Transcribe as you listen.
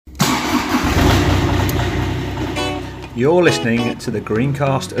You're listening to the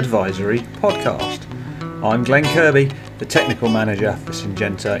Greencast Advisory Podcast. I'm Glenn Kirby, the Technical Manager for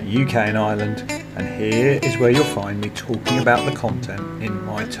Syngenta UK and Ireland, and here is where you'll find me talking about the content in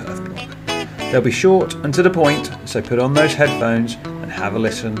my turf blog. They'll be short and to the point, so put on those headphones and have a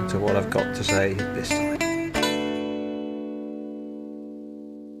listen to what I've got to say this time.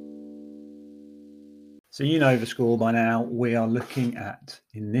 So you know the score by now. We are looking at,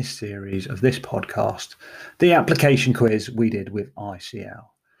 in this series of this podcast, the application quiz we did with ICL.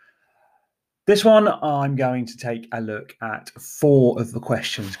 This one, I'm going to take a look at 4 of the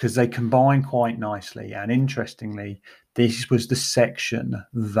questions because they combine quite nicely. And interestingly, this was the section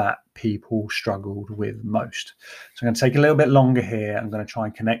that people struggled with most. So I'm going to take a little bit longer here. I'm going to try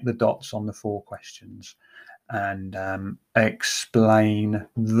and connect the dots on the 4 questions and explain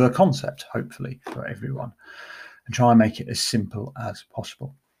the concept, hopefully, for everyone, and try and make it as simple as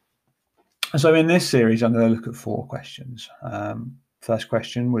possible. So in this series, I'm going to look at 4 questions. First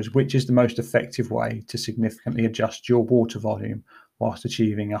question was, which is the most effective way to significantly adjust your water volume whilst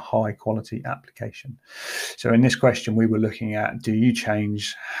achieving a high quality application? So in this question, we were looking at, do you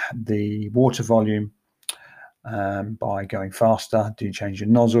change the water volume by going faster? Do you change your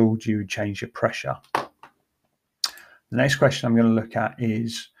nozzle? Do you change your pressure? The next question I'm going to look at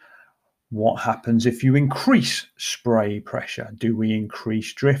is, what happens if you increase spray pressure? Do we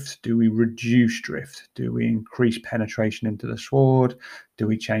increase drift? Do we reduce drift? Do we increase penetration into the sward? Do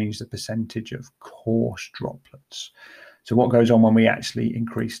we change the percentage of coarse droplets? So what goes on when we actually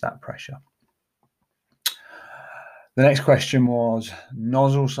increase that pressure? The next question was,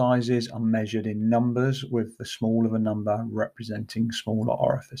 nozzle sizes are measured in numbers, with the smaller the number representing smaller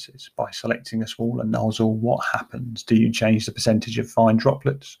orifices. By selecting a smaller nozzle, what happens? Do you change the percentage of fine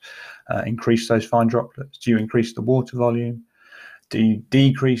droplets? Increase those fine droplets? Do you increase the water volume? Do you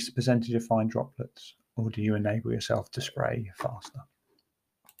decrease the percentage of fine droplets? Or do you enable yourself to spray faster?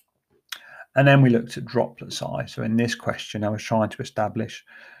 And then we looked at droplet size. So in this question, I was trying to establish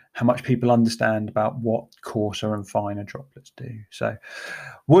how much people understand about what coarser and finer droplets do. So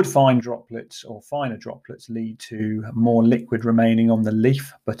would fine droplets or finer droplets lead to more liquid remaining on the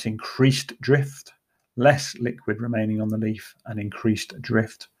leaf but increased drift, less liquid remaining on the leaf and increased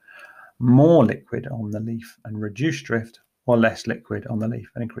drift, more liquid on the leaf and reduced drift, or less liquid on the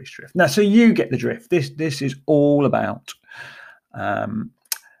leaf and increased drift? Now, so you get the drift. This is all about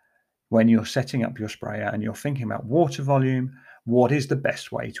when you're setting up your sprayer and you're thinking about water volume, what is the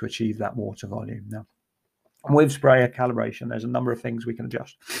best way to achieve that water volume? Now, with sprayer calibration, there's a number of things we can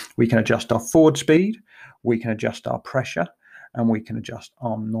adjust. We can adjust our forward speed, we can adjust our pressure, and we can adjust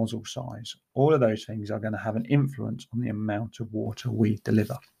our nozzle size. All of those things are going to have an influence on the amount of water we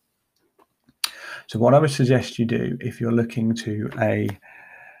deliver. So what I would suggest you do if you're looking to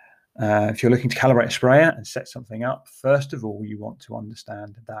calibrate a sprayer and set something up, first of all, you want to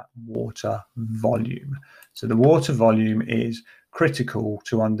understand that water volume. So the water volume is critical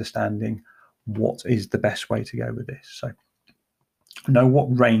to understanding what is the best way to go with this. So know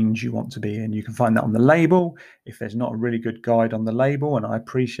what range you want to be in. You can find that on the label. If there's not a really good guide on the label, and I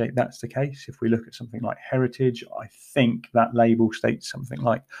appreciate that's the case, if we look at something like Heritage, I think that label states something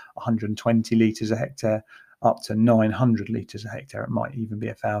like 120 litres a hectare, up to 900 litres a hectare. It might even be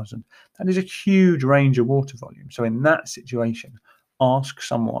 1,000. That is a huge range of water volume. So in that situation, ask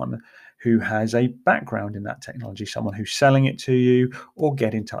someone who has a background in that technology, someone who's selling it to you, or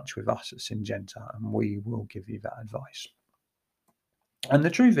get in touch with us at Syngenta and we will give you that advice. And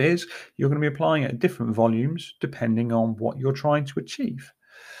the truth is, you're going to be applying it at different volumes depending on what you're trying to achieve.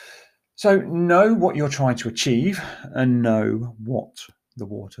 So know what you're trying to achieve and know what the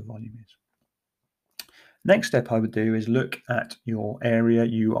water volume is. Next step I would do is look at your area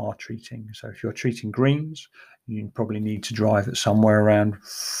you are treating. So if you're treating greens, you probably need to drive at somewhere around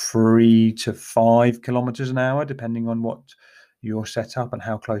 3 to 5 kilometers an hour, depending on what your setup and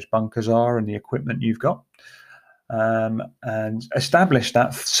how close bunkers are and the equipment you've got. And establish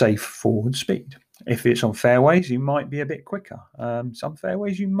that safe forward speed. If it's on fairways, you might be a bit quicker. Some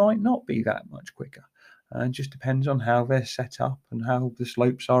fairways you might not be that much quicker. It just depends on how they're set up and how the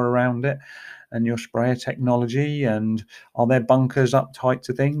slopes are around it and your sprayer technology, and are there bunkers up tight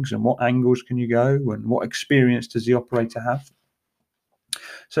to things, and what angles can you go, and what experience does the operator have.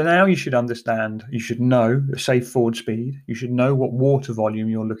 So now you should understand, you should know a safe forward speed, you should know what water volume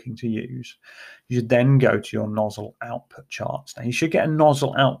you're looking to use. You should then go to your nozzle output charts. Now you should get a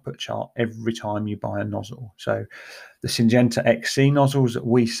nozzle output chart every time you buy a nozzle. So the Syngenta XC nozzles that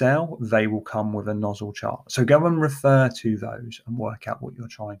we sell, they will come with a nozzle chart. So go and refer to those and work out what you're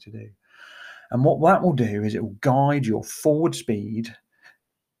trying to do. And what that will do is it will guide your forward speed,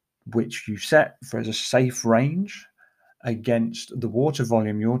 which you set for as a safe range, against the water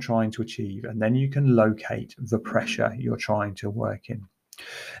volume you're trying to achieve, and then you can locate the pressure you're trying to work in.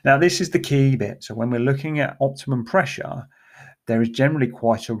 Now, this is the key bit. So when we're looking at optimum pressure, there is generally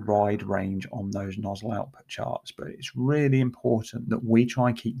quite a wide range on those nozzle output charts, but it's really important that we try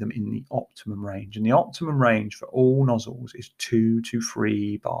and keep them in the optimum range. And the optimum range for all nozzles is 2 to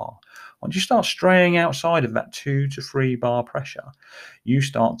 3 bar. Once you start straying outside of that 2 to 3 bar pressure, you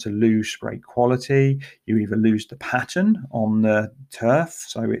start to lose spray quality. You either lose the pattern on the turf,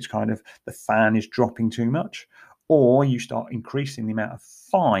 so it's kind of the fan is dropping too much, or you start increasing the amount of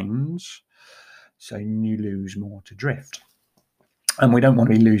fines, so you lose more to drift. And we don't want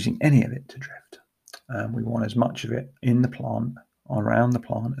to be losing any of it to drift. We want as much of it in the plant, around the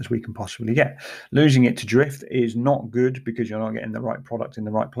plant, as we can possibly get. Losing it to drift is not good because you're not getting the right product in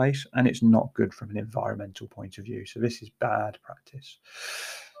the right place, and it's not good from an environmental point of view. So this is bad practice.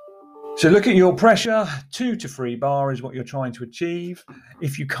 So look at your pressure. 2 to 3 bar is what you're trying to achieve.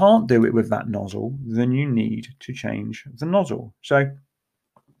 If you can't do it with that nozzle, then you need to change the nozzle. So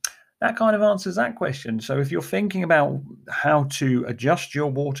that kind of answers that question. So if you're thinking about how to adjust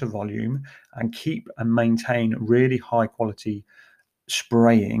your water volume and keep and maintain really high quality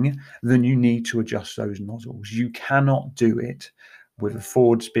spraying, then you need to adjust those nozzles. You cannot do it with a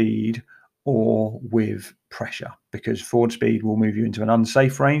forward speed or with pressure, because forward speed will move you into an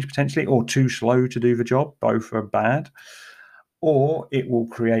unsafe range potentially, or too slow to do the job. Both are bad. Or it will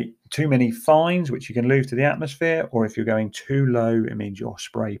create too many fines, which you can lose to the atmosphere, or if you're going too low, it means your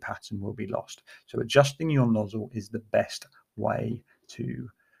spray pattern will be lost. So adjusting your nozzle is the best way to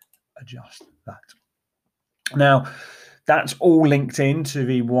adjust that. Now, that's all linked into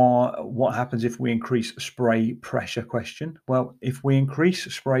the what happens if we increase spray pressure question. Well, if we increase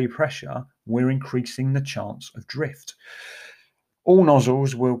spray pressure, we're increasing the chance of drift. All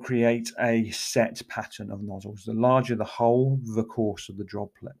nozzles will create a set pattern of nozzles. The larger the hole, the coarser the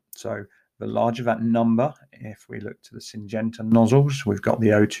droplet. So the larger that number, if we look to the Syngenta nozzles, we've got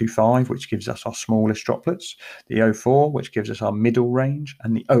the 025, which gives us our smallest droplets, the 04, which gives us our middle range,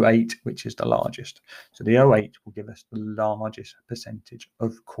 and the 08, which is the largest. So the 08 will give us the largest percentage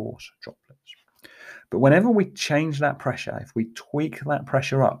of coarse droplets. But whenever we change that pressure, if we tweak that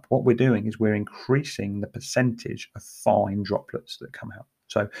pressure up, what we're doing is we're increasing the percentage of fine droplets that come out.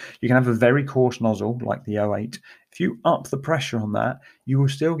 So you can have a very coarse nozzle like the 08. If you up the pressure on that, you will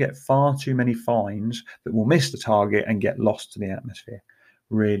still get far too many fines that will miss the target and get lost to the atmosphere.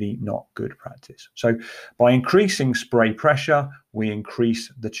 Really not good practice. So by increasing spray pressure, we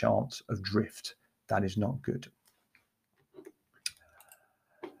increase the chance of drift. That is not good.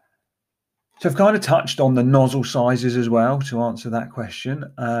 So I've kind of touched on the nozzle sizes as well to answer that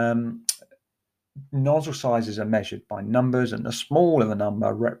question. Nozzle sizes are measured by numbers, and the smaller the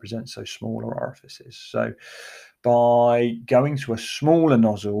number represents those smaller orifices. So by going to a smaller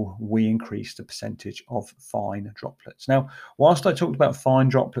nozzle, we increase the percentage of fine droplets. Now, whilst I talked about fine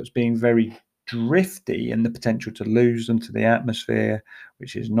droplets being very drifty and the potential to lose them to the atmosphere,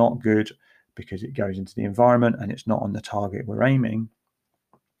 which is not good because it goes into the environment and it's not on the target we're aiming,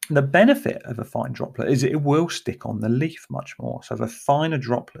 the benefit of a fine droplet is it will stick on the leaf much more. So the finer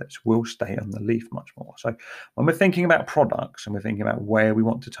droplets will stay on the leaf much more. So when we're thinking about products and we're thinking about where we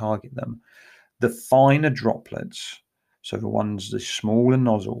want to target them, the finer droplets, so the smaller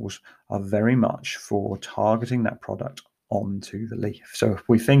nozzles, are very much for targeting that product onto the leaf. So if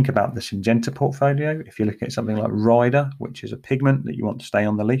we think about the Syngenta portfolio, if you're looking at something like Rider, which is a pigment that you want to stay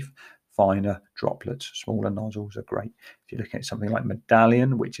on the leaf, finer droplets, smaller nozzles are great. If you're looking at something like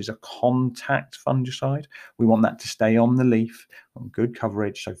Medallion, which is a contact fungicide, we want that to stay on the leaf on good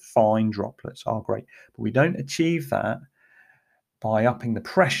coverage, so fine droplets are great. But we don't achieve that by upping the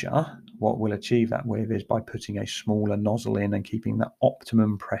pressure. What we'll achieve that with is by putting a smaller nozzle in and keeping the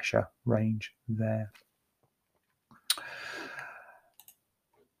optimum pressure range there.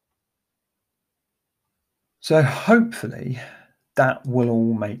 So hopefully that will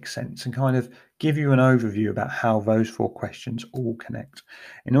all make sense and kind of give you an overview about how those 4 questions all connect.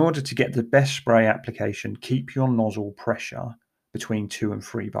 In order to get the best spray application, keep your nozzle pressure between 2 and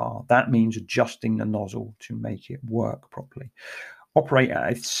 3 bar. That means adjusting the nozzle to make it work properly. Operate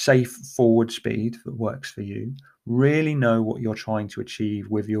at a safe forward speed that works for you. Really know what you're trying to achieve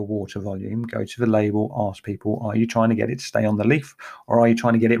with your water volume. Go to the label, ask people, are you trying to get it to stay on the leaf, or are you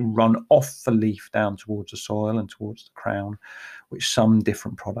trying to get it run off the leaf down towards the soil and towards the crown, which some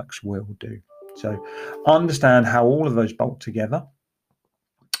different products will do. So understand how all of those bolt together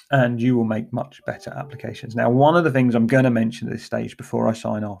and you will make much better applications. Now, one of the things I'm going to mention at this stage before I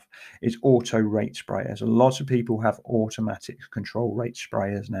sign off is auto rate sprayers. A lot of people have automatic control rate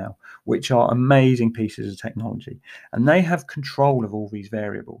sprayers now, which are amazing pieces of technology, and they have control of all these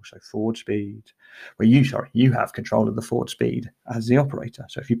variables. So forward speed, you have control of the forward speed as the operator.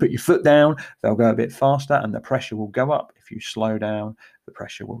 So if you put your foot down, they'll go a bit faster and the pressure will go up. If you slow down, the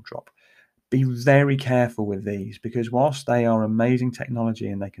pressure will drop. Be very careful with these, because whilst they are amazing technology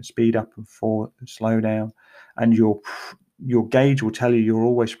and they can speed up and slow down, and your gauge will tell you you're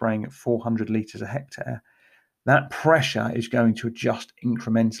always spraying at 400 litres a hectare, that pressure is going to adjust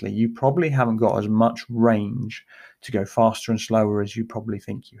incrementally. You probably haven't got as much range to go faster and slower as you probably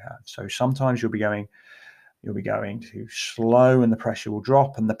think you have. So sometimes you'll be going too slow and the pressure will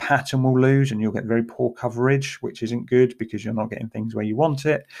drop and the pattern will lose and you'll get very poor coverage, which isn't good because you're not getting things where you want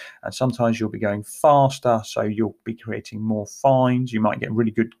it. And sometimes you'll be going faster, so you'll be creating more fines. You might get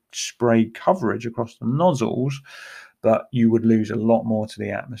really good spray coverage across the nozzles, but you would lose a lot more to the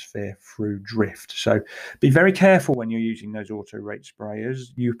atmosphere through drift. So be very careful when you're using those auto rate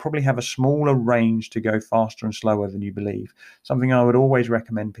sprayers. You probably have a smaller range to go faster and slower than you believe. Something I would always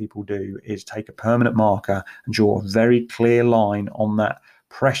recommend people do is take a permanent marker and draw a very clear line on that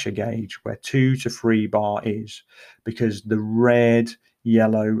pressure gauge where 2 to 3 bar is, because the red,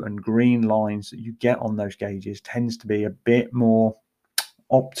 yellow and green lines that you get on those gauges tends to be a bit more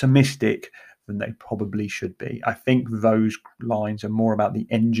optimistic than they probably should be. I think those lines are more about the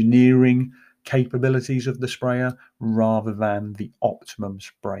engineering capabilities of the sprayer rather than the optimum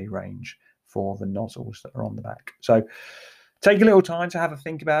spray range for the nozzles that are on the back. So take a little time to have a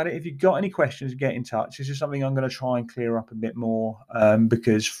think about it. If you've got any questions, get in touch. This is something I'm going to try and clear up a bit more,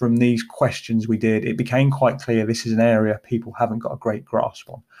 because from these questions we did, it became quite clear this is an area people haven't got a great grasp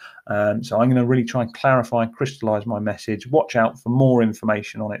on. So I'm going to really try and clarify and crystallize my message. Watch out for more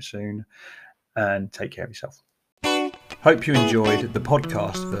information on it soon, and take care of yourself. Hope you enjoyed the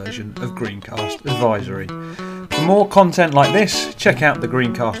podcast version of Greencast Advisory. For more content like this, check out the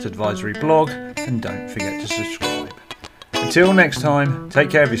Greencast Advisory blog and don't forget to subscribe. Until next time, take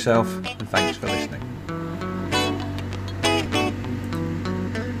care of yourself and thanks for listening.